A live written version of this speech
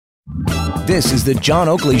This is the John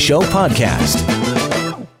Oakley Show podcast.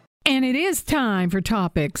 And it is time for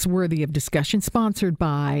topics worthy of discussion, sponsored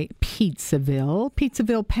by Pizzaville.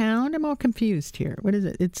 Pizzaville Pound. I'm all confused here. What is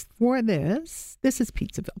it? It's for this. This is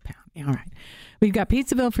Pizzaville Pound. All right. We've got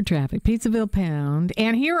Pizzaville for traffic, Pizzaville Pound.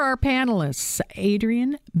 And here are our panelists.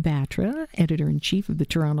 Adrienne Batra, editor-in-chief of the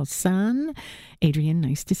Toronto Sun. Adrienne,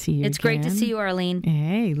 nice to see you It's again. great to see you, Arlene.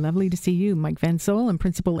 Hey, lovely to see you. Mike Van Soelen,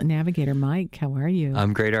 principal at Navigator. Mike, how are you?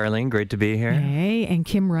 I'm great, Arlene. Great to be here. Hey, and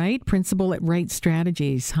Kim Wright, principal at Wright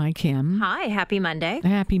Strategies. Hi, Kim. Hi, happy Monday.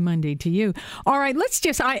 Happy Monday to you. All right, let's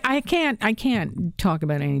just, I can't talk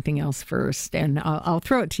about anything else first, and I'll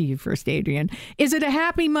throw it to you first, Adrienne. Is it a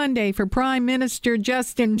happy Monday for Prime Minister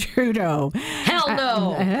Justin Trudeau? Hell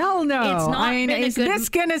no. Hell no. It's not is this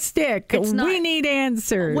going to stick? We need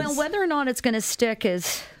answers. Well, whether or not it's going to stick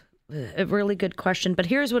is a really good question. But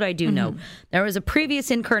here's what I do know. There was a previous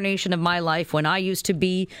incarnation of my life when I used to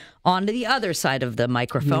be on the other side of the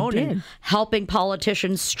microphone and helping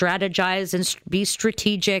politicians strategize and be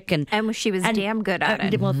strategic. And she was damn good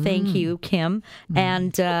at it. Well, thank you, Kim.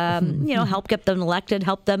 And, help get them elected,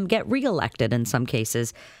 help them get reelected in some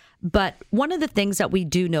cases. But one of the things that we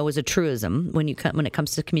do know is a truism when it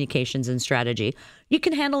comes to communications and strategy. You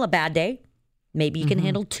can handle a bad day. Maybe you can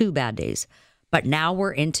handle 2 bad days. But now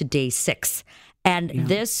we're into day 6. And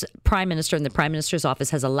this Prime Minister and the Prime Minister's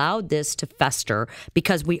office has allowed this to fester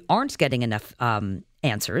because we aren't getting enough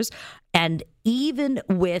answers. And even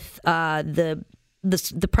with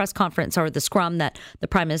the press conference or the scrum that the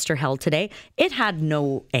Prime Minister held today, it had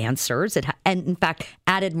no answers. And in fact,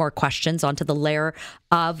 added more questions onto the layer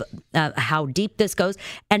of how deep this goes.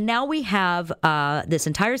 And now we have this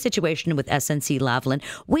entire situation with SNC-Lavalin.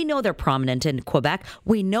 We know they're prominent in Quebec.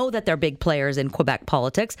 We know that they're big players in Quebec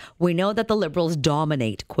politics. We know that the Liberals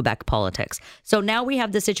dominate Quebec politics. So now we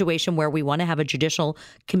have the situation where we want to have a judicial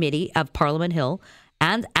committee of Parliament Hill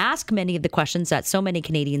and ask many of the questions that so many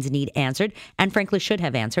Canadians need answered and frankly should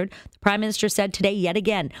have answered. The Prime Minister said today, yet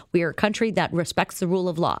again, we are a country that respects the rule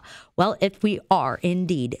of law. Well, if we are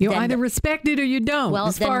indeed, you either respect it or you don't,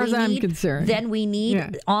 as far as I'm concerned. Then we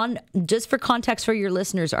need, just for context for your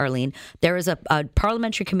listeners, Arlene, there is a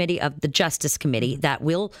parliamentary committee of the Justice Committee that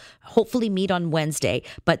will hopefully meet on Wednesday,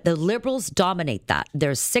 but the Liberals dominate that.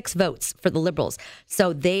 There's 6 votes for the Liberals.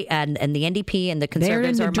 So they, and the NDP and the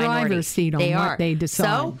Conservatives are minority. They're in the driver's seat on what they decide.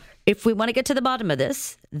 So if we want to get to the bottom of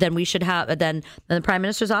this, then we should have then the Prime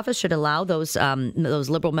Minister's office should allow those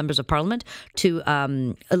Liberal members of Parliament to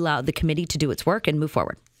allow the committee to do its work and move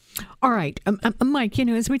forward. All right, Mike.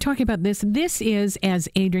 As we talk about this is, as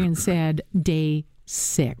Adrienne said, day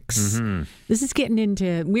 6. This is getting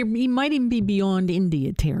into, we might even be beyond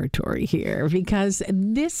India territory here, because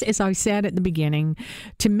this, as I said at the beginning,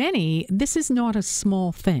 to many, this is not a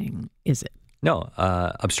small thing, is it? No,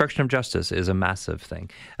 obstruction of justice is a massive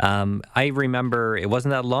thing. I remember it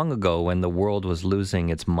wasn't that long ago when the world was losing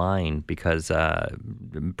its mind because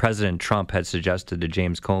President Trump had suggested to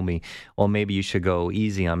James Comey, well, maybe you should go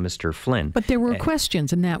easy on Mr. Flynn. But there were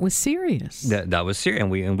questions, and that was serious. That was serious,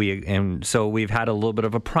 and so we've had a little bit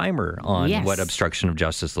of a primer on what obstruction of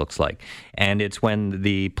justice looks like. And it's when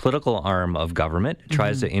the political arm of government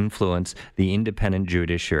tries to influence the independent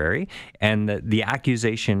judiciary, and the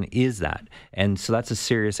accusation is that. And so that's a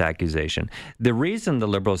serious accusation. The reason the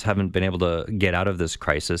Liberals haven't been able to get out of this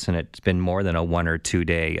crisis, and it's been more than a 1 or 2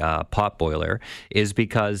 day potboiler, is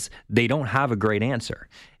because they don't have a great answer.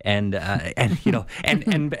 And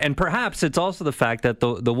perhaps it's also the fact that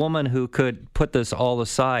the woman who could put this all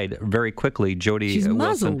aside very quickly, Jody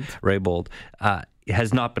Wilson-Raybould,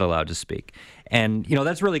 has not been allowed to speak. And,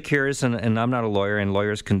 that's really curious, and I'm not a lawyer, and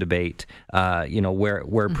lawyers can debate,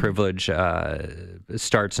 where privilege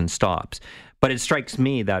starts and stops. But it strikes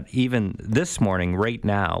me that even this morning, right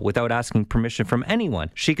now, without asking permission from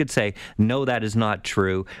anyone, she could say, no, that is not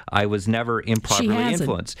true. I was never improperly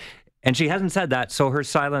influenced. And she hasn't said that, so her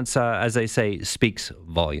silence, as they say, speaks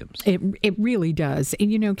volumes. It really does.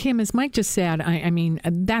 And, Kim, as Mike just said, I mean,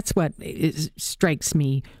 that's what strikes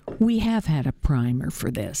me. We have had a primer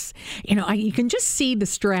for this. You can just see the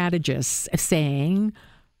strategists saying,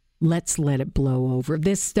 let's let it blow over.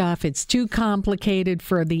 This stuff, it's too complicated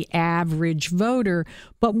for the average voter,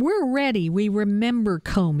 but we're ready. We remember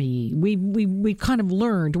Comey. We kind of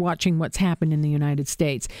learned watching what's happened in the United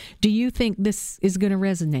States. Do you think this is going to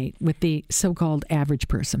resonate with the so-called average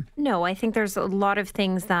person? No, I think there's a lot of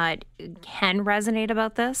things that can resonate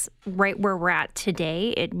about this. Right where we're at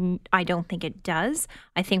today, I don't think it does.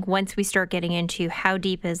 I think once we start getting into how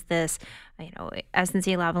deep is this,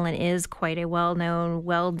 SNC-Lavalin is quite a well-known,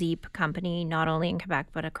 well-deep company, not only in Quebec,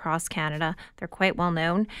 but across Canada. They're quite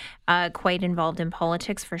well-known, quite involved in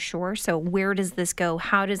politics for sure. So where does this go?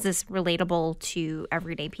 How does this relatable to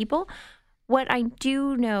everyday people? What I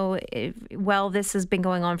do know, this has been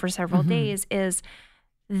going on for several days, is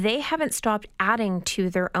they haven't stopped adding to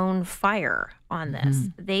their own fire on this.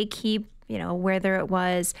 They keep, whether it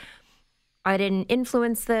was, I didn't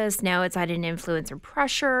influence this. Now it's I didn't influence or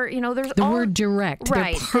pressure. There's the word direct.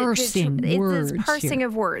 Right. They're parsing words. It's parsing here.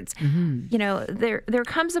 Of words. There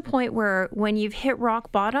comes a point where when you've hit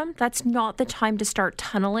rock bottom, that's not the time to start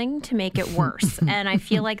tunneling to make it worse. And I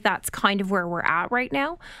feel like that's kind of where we're at right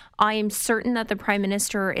now. I am certain that the Prime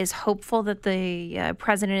Minister is hopeful that the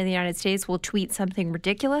President of the United States will tweet something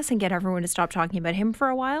ridiculous and get everyone to stop talking about him for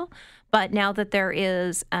a while. But now that there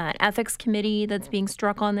is an ethics committee that's being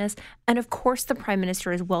struck on this, and of course the Prime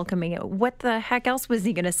Minister is welcoming it. What the heck else was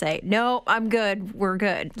he going to say? No, I'm good. We're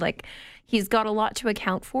good. He's got a lot to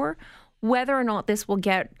account for. Whether or not this will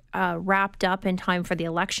get wrapped up in time for the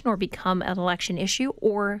election or become an election issue,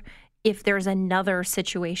 or if there's another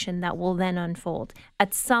situation that will then unfold.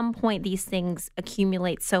 At some point, these things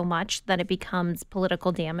accumulate so much that it becomes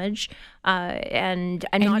political damage. And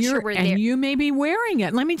I'm not sure we're there. And you may be wearing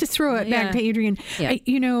it. Let me just throw it back to Adrienne. Yeah.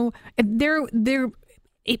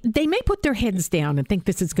 They may put their heads down and think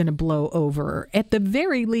this is going to blow over. At the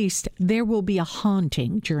very least, there will be a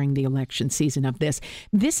haunting during the election season of this.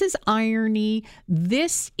 This is irony.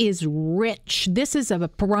 This is rich. This is of a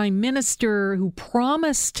prime minister who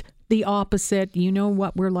promised the opposite. You know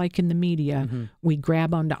what we're like in the media. We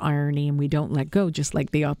grab onto irony and we don't let go, just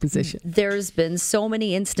like the opposition. There's been so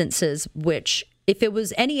many instances which, if it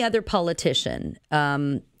was any other politician,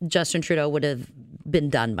 Justin Trudeau would have been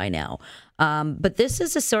done by now. But this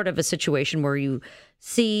is a sort of a situation where you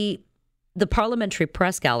see the parliamentary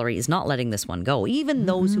press gallery is not letting this one go. Even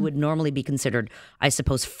those who would normally be considered, I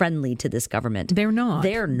suppose, friendly to this government. They're not.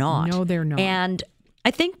 They're not. No, they're not. And I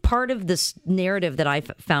think part of this narrative that I've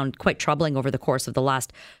found quite troubling over the course of the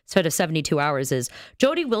last sort of 72 hours is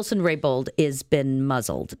Jody Wilson-Raybould has been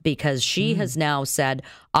muzzled because she has now said,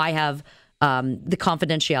 I have the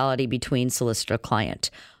confidentiality between solicitor-client.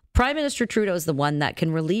 Prime Minister Trudeau is the one that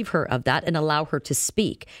can relieve her of that and allow her to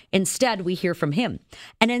speak. Instead, we hear from him.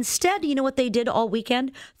 And instead, you know what they did all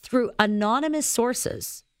weekend? Through anonymous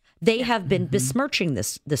sources, they have been besmirching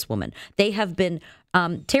this woman. They have been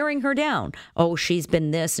tearing her down. Oh, she's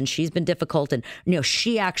been this and she's been difficult. And,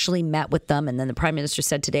 she actually met with them. And then the Prime Minister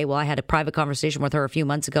said today, well, I had a private conversation with her a few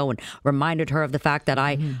months ago and reminded her of the fact that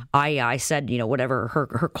I said, whatever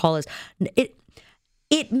her call is.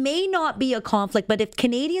 It may not be a conflict, but if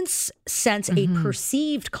Canadians sense a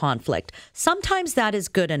perceived conflict, sometimes that is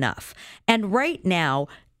good enough. And right now,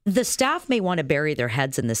 the staff may want to bury their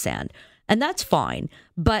heads in the sand, and that's fine,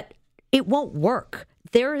 but it won't work.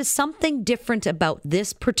 There is something different about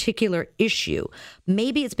this particular issue.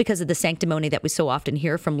 Maybe it's because of the sanctimony that we so often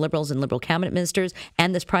hear from Liberals and Liberal cabinet ministers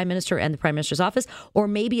and this Prime Minister and the Prime Minister's office, or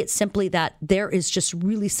maybe it's simply that there is just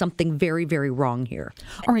really something very, very wrong here.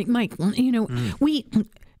 All right, Mike, we,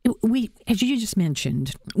 as you just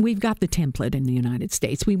mentioned, we've got the template in the United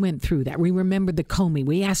States. We went through that. We remembered the Comey.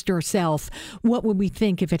 We asked ourselves, what would we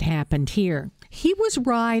think if it happened here? He was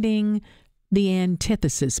riding the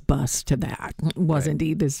antithesis bus to that, wasn't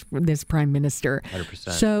he, this Prime Minister? 100%.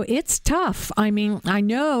 So it's tough. I mean, I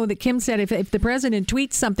know that Kim said if the president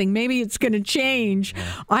tweets something, maybe it's going to change.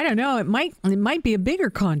 Yeah. I don't know. It might be a bigger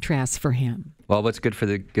contrast for him. Well, what's good for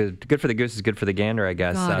the goose is good for the gander, I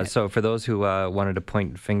guess. So for those who wanted to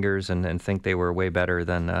point fingers and think they were way better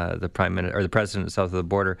than the Prime Minister or the President south of the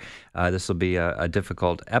border, this will be a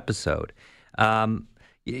difficult episode.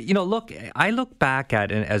 Look, I look back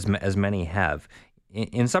at it as many have.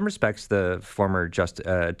 In some respects, the former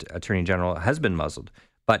Attorney General has been muzzled.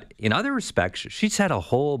 But in other respects, she said a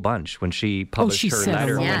whole bunch when she published her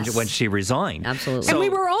letter when she resigned. Absolutely. So, and we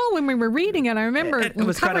were all, when we were reading it, I remember it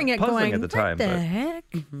was covering kind of it going, at the time, what the heck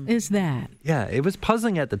is that? Yeah, it was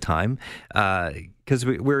puzzling at the time because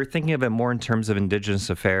we were thinking of it more in terms of Indigenous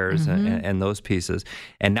affairs and those pieces.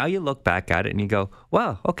 And now you look back at it and you go,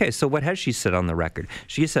 well, okay, so what has she said on the record?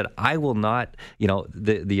 She said, I will not,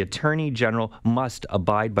 the Attorney General must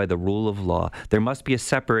abide by the rule of law. There must be a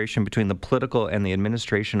separation between the political and the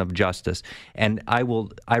administration of justice. And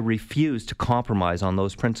I refuse to compromise on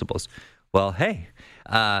those principles. Well, hey,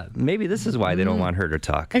 maybe this is why they don't want her to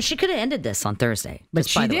talk. And she could have ended this on Thursday. But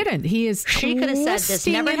she didn't. He is she could have said this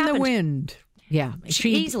never in happened. The wind. Yeah,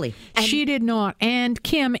 easily. She did not. And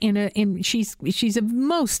Kim, she's a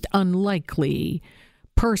most unlikely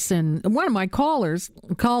person. One of my callers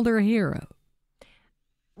called her a hero.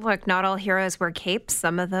 look, not all heroes wear capes.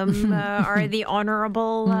 Some of them are the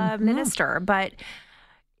honorable minister. But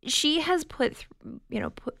she has put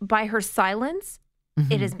by her silence,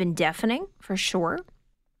 it has been deafening for sure.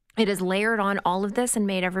 It has layered on all of this and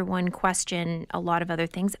made everyone question a lot of other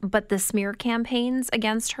things. But the smear campaigns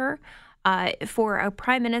against her, for a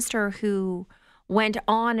prime minister who went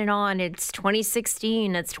on and on, it's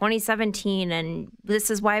 2016, it's 2017, and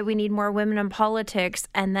this is why we need more women in politics,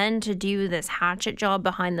 and then to do this hatchet job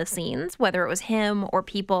behind the scenes, whether it was him or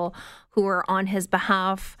people who were on his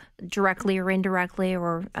behalf directly or indirectly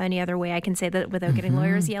or any other way I can say that without getting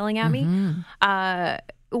lawyers yelling at me,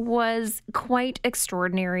 was quite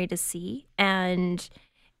extraordinary to see. And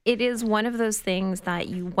it is one of those things that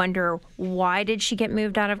you wonder, why did she get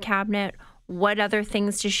moved out of cabinet? What other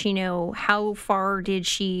things does she know? How far did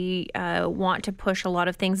she want to push a lot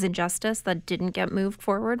of things in justice that didn't get moved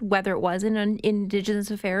forward, whether it was in Indigenous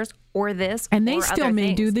affairs or this? And they or still other may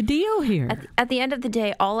things. do the deal here. At the end of the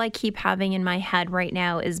day, all I keep having in my head right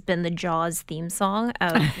now has been the Jaws theme song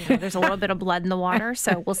of, there's a little bit of blood in the water,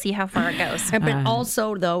 so we'll see how far it goes. But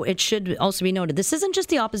also, though, it should also be noted, this isn't just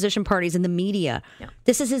the opposition parties in the media. No.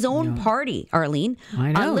 This is his own party, Arlene.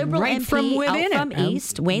 I know. A Liberal right MP from within out from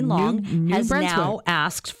East, Wayne Long, has now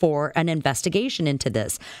asked for an investigation into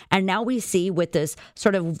this. And now we see with this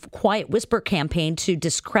sort of quiet whisper campaign to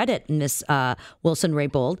discredit Ms.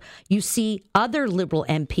 Wilson-Raybould, you see other Liberal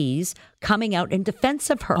MPs coming out in defense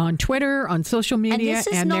of her. On Twitter, on social media,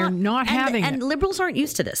 and they're not having it. And Liberals aren't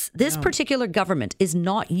used to this. This particular government is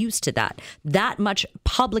not used to that much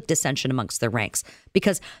public dissension amongst their ranks,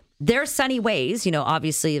 because their sunny ways,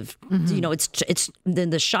 obviously, it's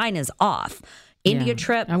the shine is off. India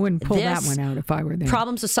trip. I wouldn't pull that one out if I were there.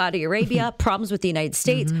 Problems with Saudi Arabia, problems with the United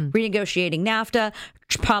States, renegotiating NAFTA,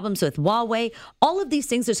 problems with Huawei. All of these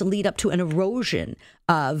things, there's a lead up to an erosion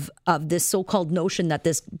of this so-called notion that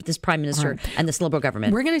this prime minister and this Liberal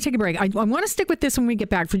government. We're going to take a break. I want to stick with this when we get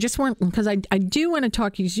back for just one, because I do want to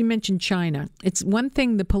talk, because you mentioned China. It's one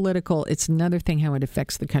thing, the political, it's another thing how it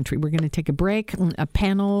affects the country. We're going to take a break. A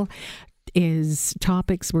panel is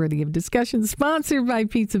Topics Worthy of Discussion, sponsored by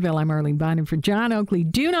Pizzaville. I'm Arlene Bynum for John Oakley.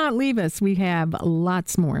 Do not leave us. We have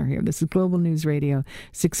lots more here. This is Global News Radio,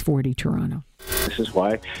 640 Toronto. This is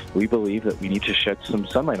why we believe that we need to shed some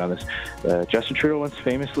sunlight on this. Justin Trudeau once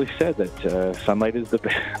famously said that sunlight is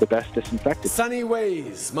the best disinfectant. Sunny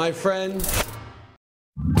ways, my friend.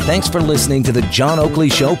 Thanks for listening to the John Oakley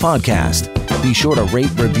Show podcast. Be sure to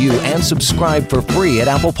rate, review, and subscribe for free at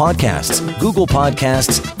Apple Podcasts, Google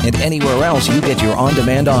Podcasts, and anywhere else you get your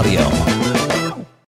on-demand audio.